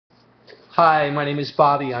Hi, my name is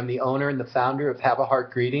Bobby. I'm the owner and the founder of Have a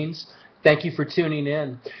Heart Greetings. Thank you for tuning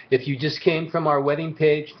in. If you just came from our wedding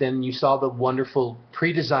page, then you saw the wonderful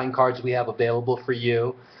pre-designed cards we have available for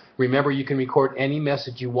you. Remember, you can record any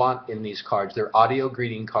message you want in these cards. They're audio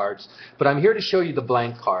greeting cards. But I'm here to show you the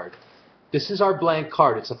blank card. This is our blank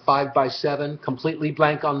card. It's a 5x7, completely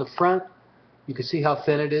blank on the front. You can see how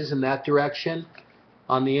thin it is in that direction.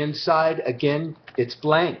 On the inside, again, it's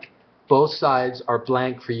blank. Both sides are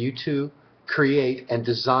blank for you to create and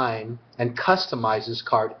design and customize this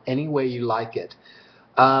card any way you like it.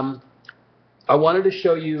 I wanted to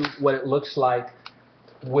show you what it looks like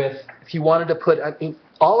if you wanted to put,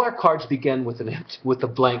 all our cards begin with a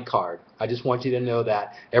blank card. I just want you to know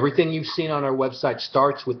that. Everything you've seen on our website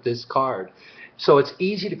starts with this card. So it's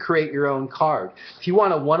easy to create your own card. If you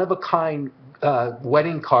want a one-of-a-kind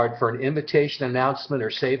wedding card for an invitation, announcement,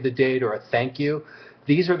 or save the date, or a thank you,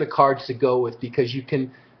 these are the cards to go with, because you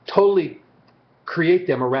can totally create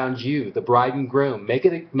them around you, the bride and groom.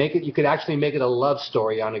 You could actually make it a love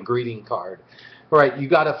story on a greeting card. All right, you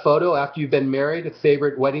got a photo after you've been married, a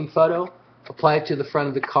favorite wedding photo? Apply it to the front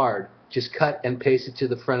of the card. Just cut and paste it to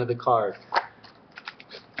the front of the card.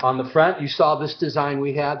 On the front, you saw this design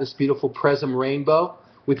we had, this beautiful Prism rainbow.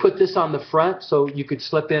 We put this on the front so you could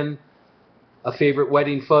slip in a favorite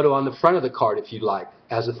wedding photo on the front of the card if you'd like,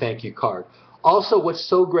 as a thank you card. Also, what's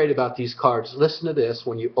so great about these cards, listen to this,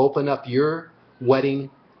 when you open up your wedding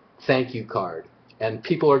thank you card, and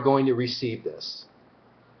people are going to receive this.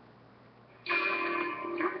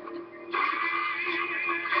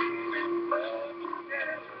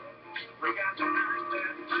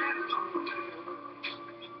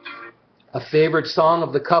 A favorite song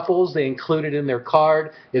of the couples, they include it in their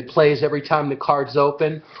card. It plays every time the card's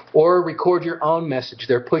open. Or record your own message.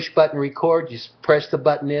 Their push button record. You press the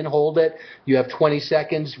button in, hold it. You have 20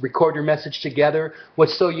 seconds. Record your message together.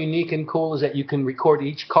 What's so unique and cool is that you can record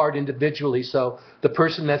each card individually, so the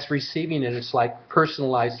person that's receiving it, it's like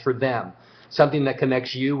personalized for them. Something that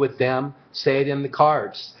connects you with them. Say it in the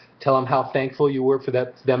cards. Tell them how thankful you were for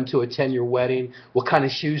them to attend your wedding, what kind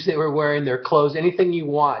of shoes they were wearing, their clothes, anything you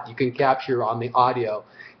want you can capture on the audio,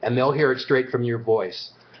 and they'll hear it straight from your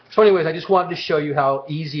voice. So anyways, I just wanted to show you how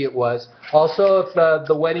easy it was. Also, if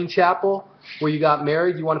the wedding chapel where you got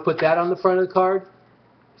married, you want to put that on the front of the card,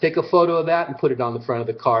 take a photo of that and put it on the front of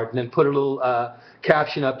the card, and then put a little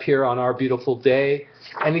caption up here on our beautiful day.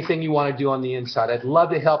 Anything you want to do on the inside. I'd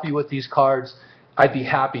love to help you with these cards. I'd be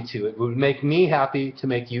happy to. It would make me happy to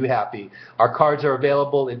make you happy. Our cards are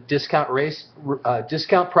available in discount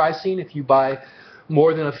pricing if you buy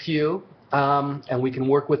more than a few, and we can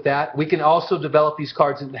work with that. We can also develop these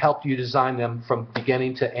cards and help you design them from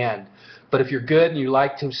beginning to end. But if you're good and you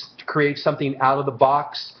like to create something out of the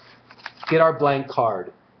box, get our blank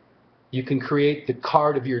card. You can create the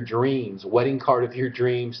card of your dreams, wedding card of your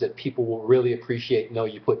dreams that people will really appreciate and know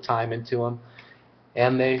you put time into them.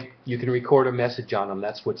 And you can record a message on them.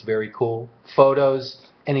 That's what's very cool. Photos,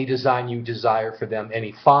 any design you desire for them,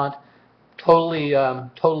 any font, totally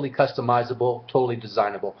customizable, totally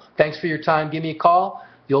designable. Thanks for your time. Give me a call.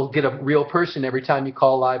 You'll get a real person every time you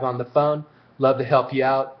call live on the phone. Love to help you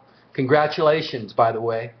out. Congratulations, by the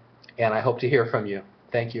way, and I hope to hear from you.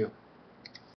 Thank you.